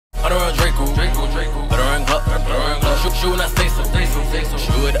Shoot when I say so,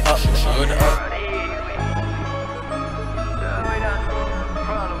 shoot up, shoot up.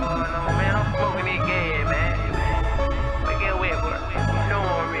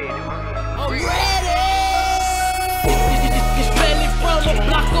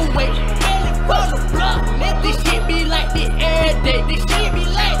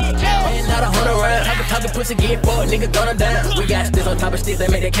 Pussy get fucked, nigga gonna down. We got sticks on top of sticks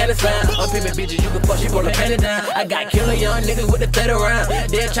that make that cannon sound. I'm pimpin' bitches, you can fuck, she roll the panty down. I got killer young niggas with the thread around.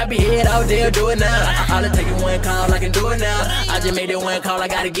 They'll chop your head out, they'll do it now. I'll take it one call, I can do it now. I just made it one call, I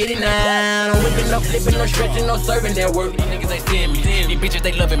gotta get it now. I'm whipping, no flipping, no stretching, no serving that work. These niggas ain't seeing me. These bitches,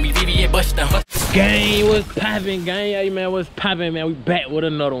 they loving me. VVA bust down. Gang, what's poppin', gang? Hey, man, what's poppin', man? We back with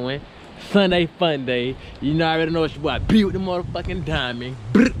another one. Sunday fun day. You know, I already know it's your boy B with the motherfucking diamond.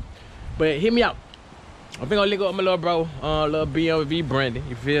 But hit me out. I'm finna link up with my little bro, little BMV Brandon.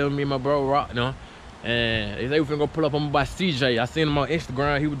 You feel me, my bro Rock, no? And they say we finna go pull up on my boy CJ. I seen him on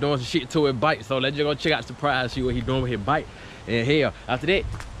Instagram. He was doing some shit to his bike. So let's just go check out the surprise, see what he doing with his bike. And hell, after that,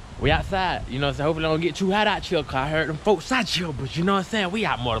 we outside. You know what I'm saying? Hopefully it don't get too hot out here, cause I heard them folks out here, but you know what I'm saying? We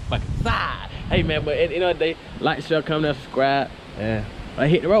out motherfucking side. Hey man, but at the end of the day, like, share, comment, and subscribe. And I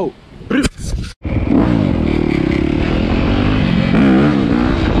hit the road.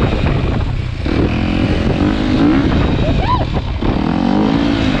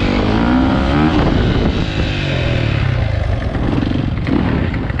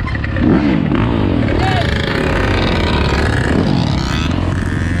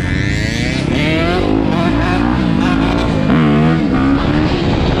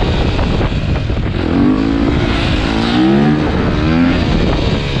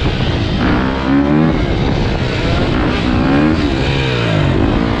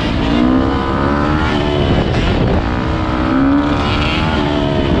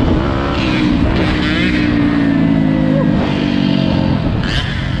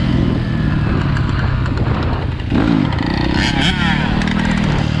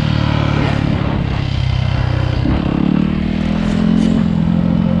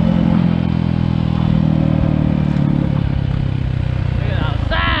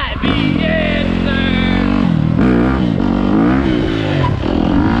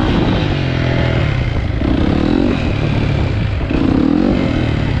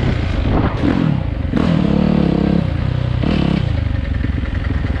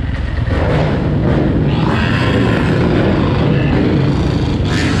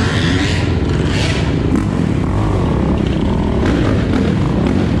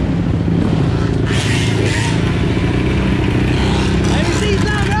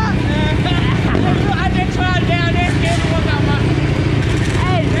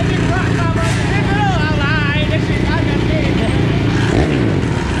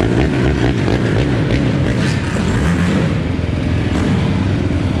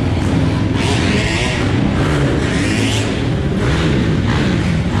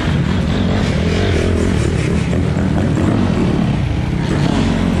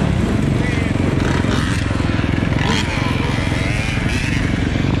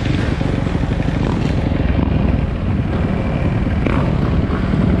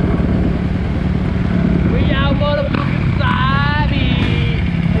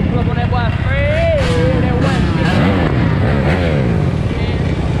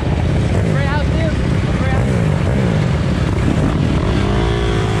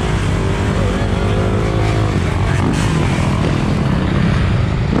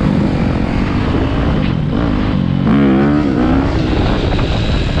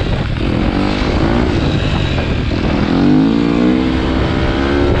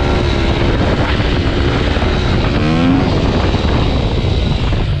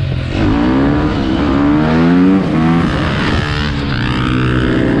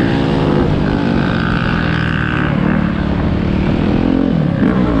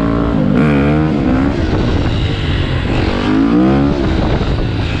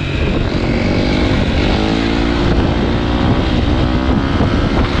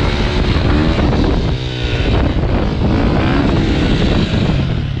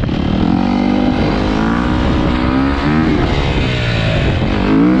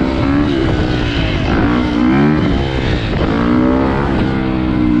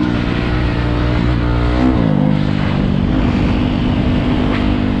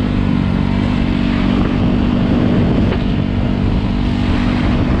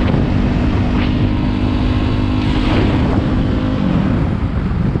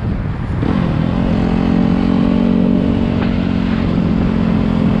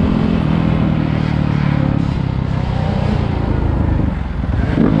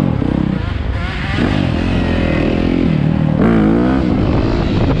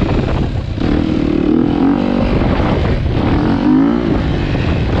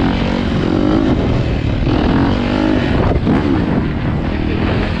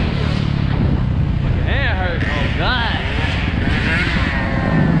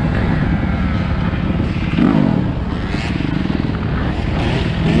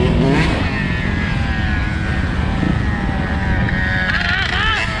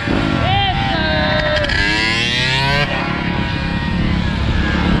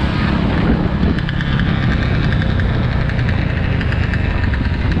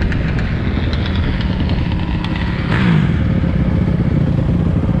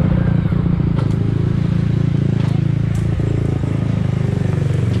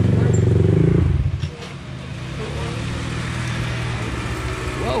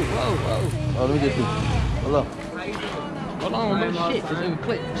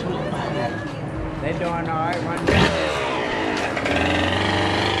 They doing alright right now.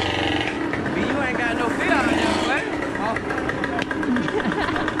 But you ain't got no fear on your man.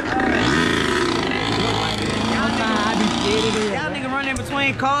 Y'all niggas running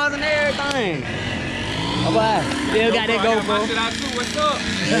between cars and everything. Oh boy, still got that GoPro. What's up?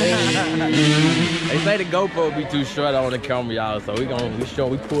 They say the GoPro be too short on the camera, y'all, so we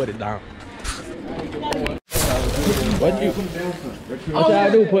pulled it down. What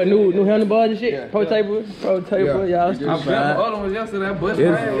y'all do? Put new handlebars and shit? Pro table, y'all. I the other ones yesterday. I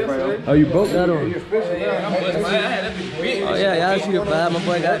busted my ass yesterday. Oh, you broke that one? Yeah, I busted my ass. That be big. Oh yeah, y'all see the vibe. My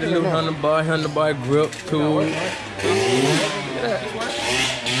boy got the new handlebar grip tool.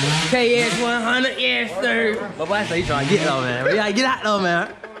 KS100, yes sir. My boy say he trying to get though, man. We gotta get out though,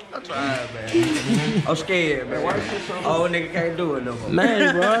 man. I'm trying, man. I'm scared, man. Oh, nigga can't do it no more.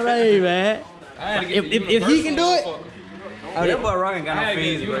 Man, bro, hey, man. If he can do it. Oh, that boy Ryan got no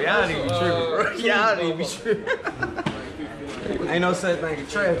fees, bro. Y'all need to be tripping, bro. Y'all need to be tripping. Ain't no such thing as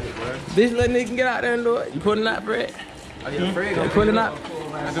traffic, bro. This little nigga can get out there and do it. You putting out, Brett? You pulling out?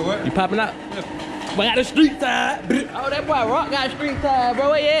 I do what? You popping out? Boy, got the street tire. Oh, that boy Rock got a street tire,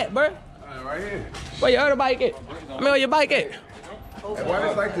 bro. Where you at, bro? Right here. Where your other bike at? I mean, where your bike at? Hey, why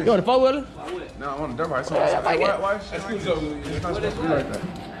it's like this? You on the four-wheeler? No, I'm on the dirt bike. So Yeah, why like it. why shit like this? It's not supposed to be like that.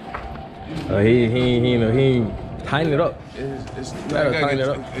 Oh, he ain't tighten it up. It's Gotta tighten it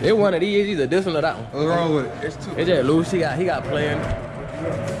up. It's one of these, either this one or that one. What's wrong with it? It's too. It's just loose. He got playing.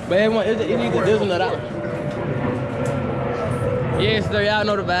 But it's either this one or that one. Yes, sir. Y'all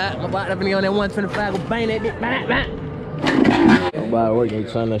know the vibe. My bike up in on that 125. Go bang that bitch. Bang, bang. My bike working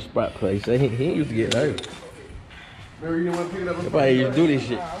trying to spot place. He used to get hurt. Remember you didn't want to pick it up? Nobody used to do this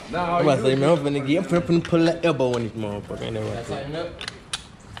shit. Nah, I'm about to say, man, I'm finna pull that elbow on this motherfucker. Ain't that what I said?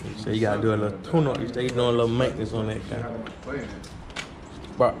 So you gotta do a little tune-up. You stay doing a little maintenance on that guy.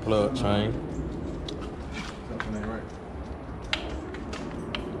 Spark plug chain. Something ain't right.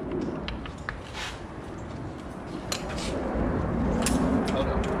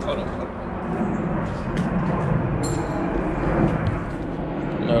 Hold on.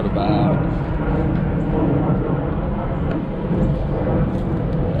 You know the vibe.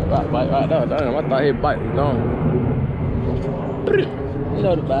 Bike right there. Damn, I thought his bike was gone. You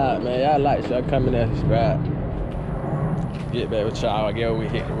know the vibe, man. Y'all like y'all come in there, subscribe. Get back with y'all. I guess we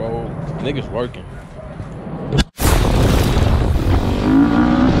hit the road. Niggas working.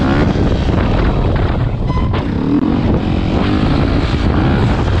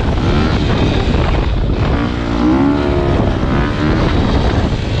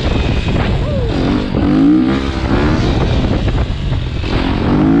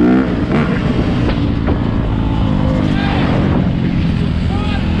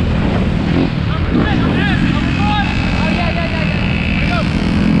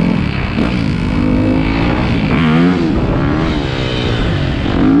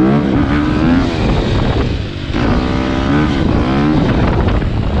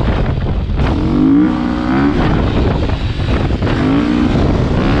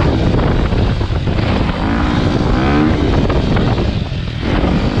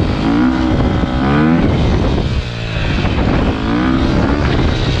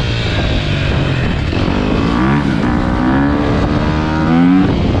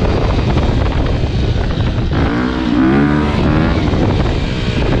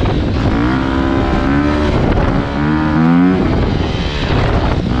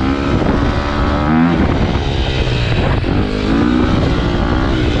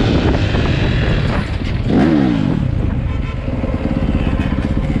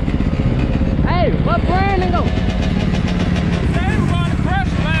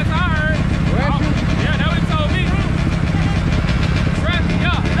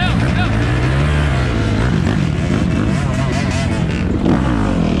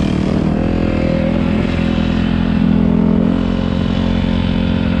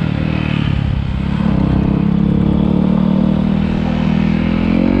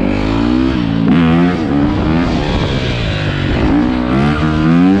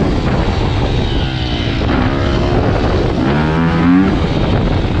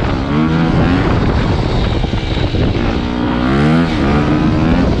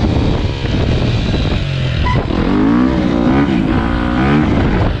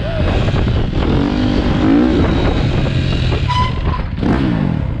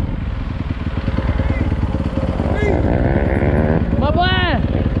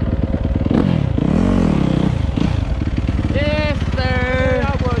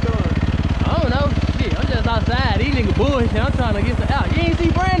 bullshit. I'm trying to get some out. You ain't see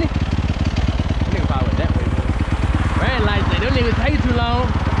Brandon? That nigga probably went that way. Brandon like that. Them niggas take too long.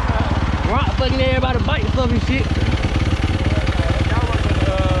 fucking everybody bike stuff and shit.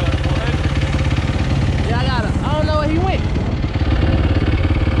 Yeah, I got I don't know where he went.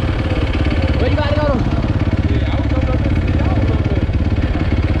 Where you gotta go to? Yeah, I was over there. Y'all was over there.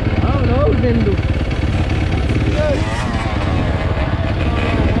 I don't know what he's do.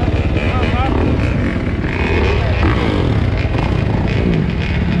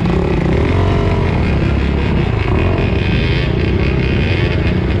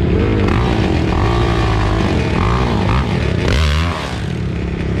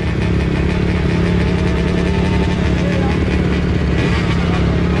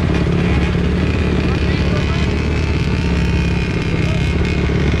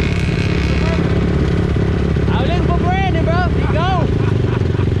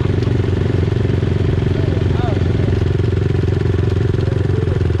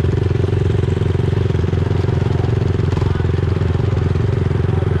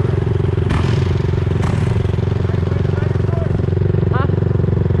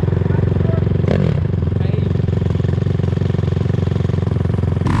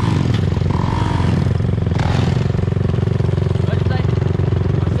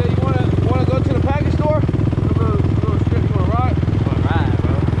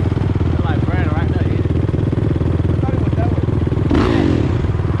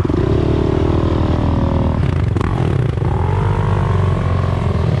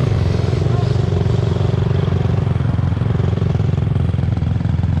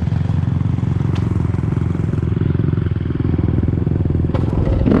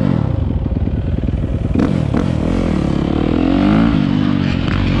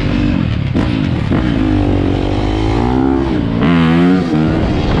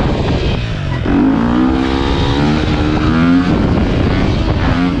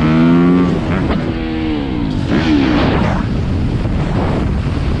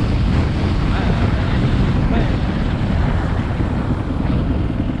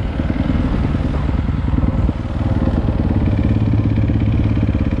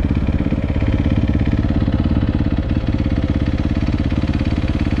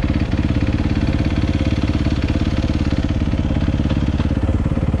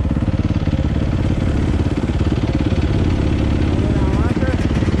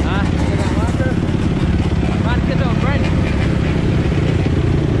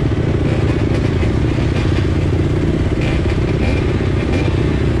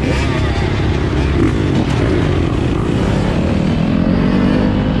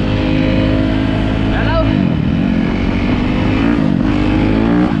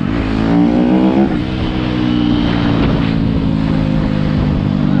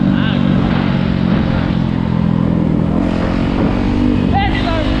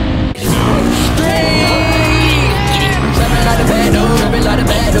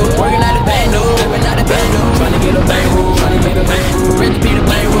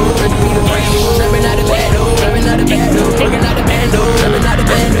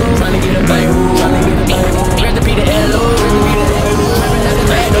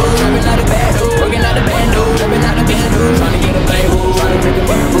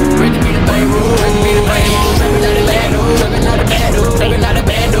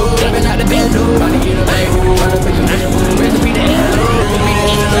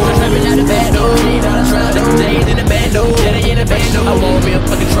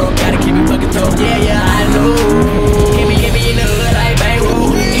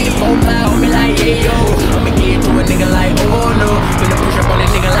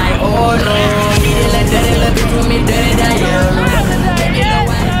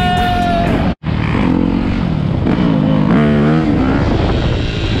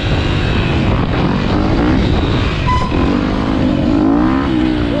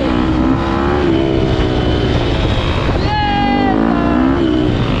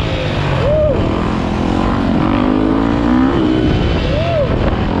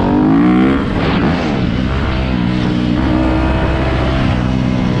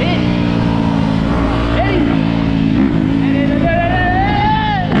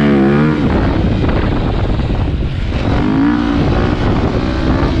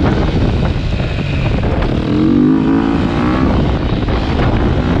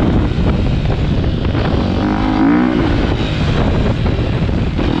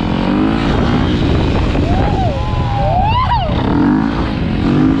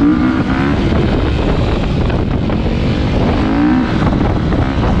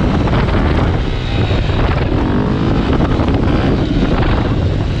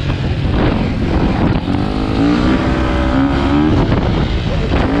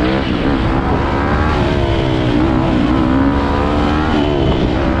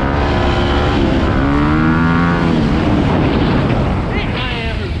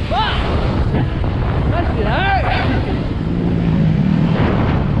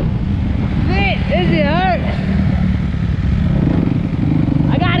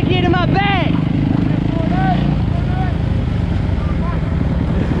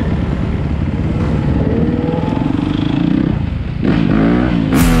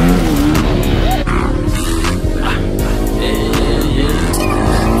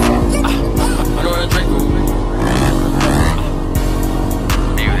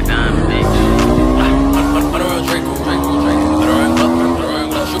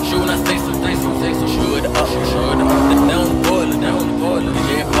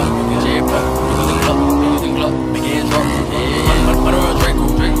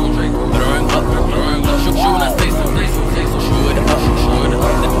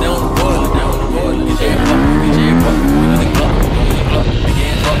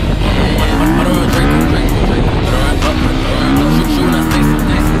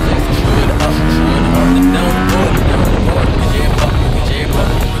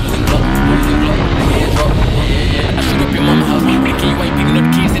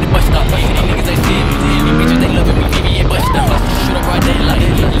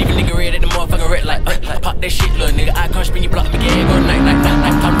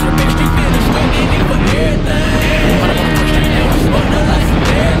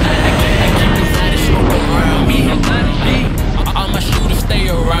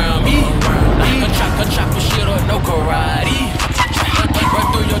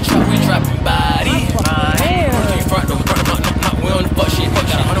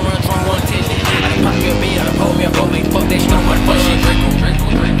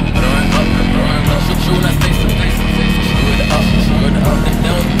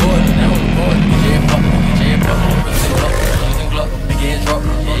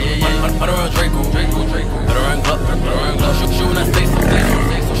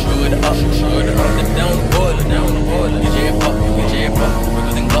 Shoot it up, shoot it up. Down the boiler, get your head pop,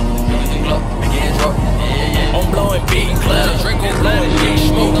 Rickers and Gluck, begin drop. Yeah. I'm blowing big clouds, Draco blowing big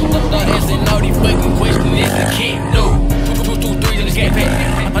smoke. Start asking all these fucking questions, it's the kid, no. 2, 3 in the scat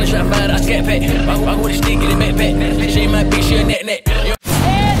pack. Punish shot fired, I scat pack. I go with a stick in the backpack. She ain't my bitch, she a net.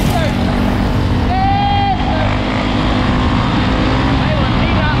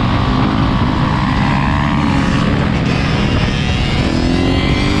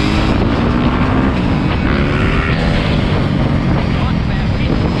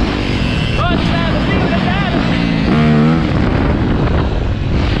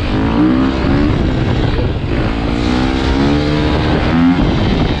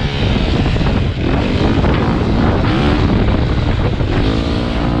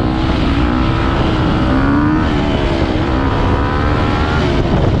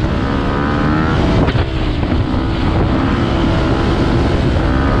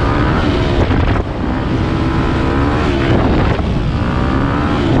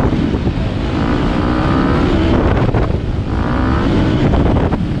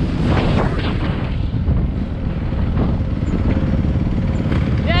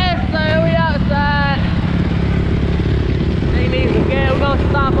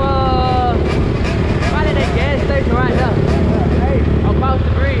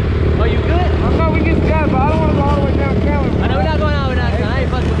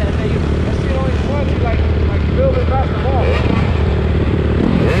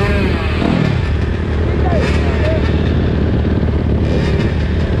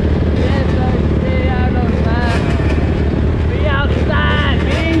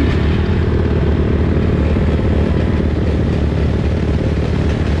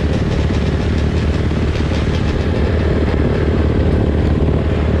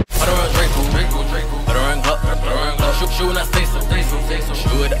 Shoot, I say so.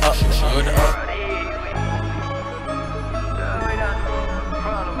 Shoot it up.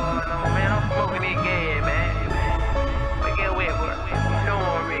 Man, I'm smoking this gas, man. But get wet, boy. You know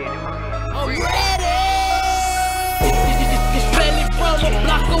I'm ready. I'm ready. It's ready from a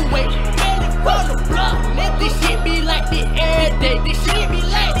block away. Ready from the block. Let this shit be like this every day. This shit be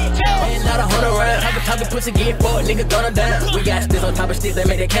like this. And not 100 rounds. Talking pussy, get fucked, nigga gonna down. We got sticks on top of sticks that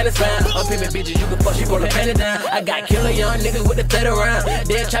make that cannon sound. I'm pimpin' bitches, you can fuck, she roll a panty down. I got killer young niggas with the thread around.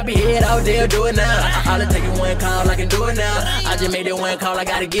 They'll chop your head out, they'll do it now. I'll take you one call, I can do it now. I just made that one call, I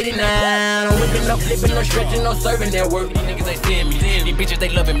gotta get it now. I'm whipping, no flipping, no stretching, no serving that work. These niggas ain't seeing me. These bitches, they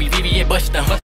loving me. VVA bust down.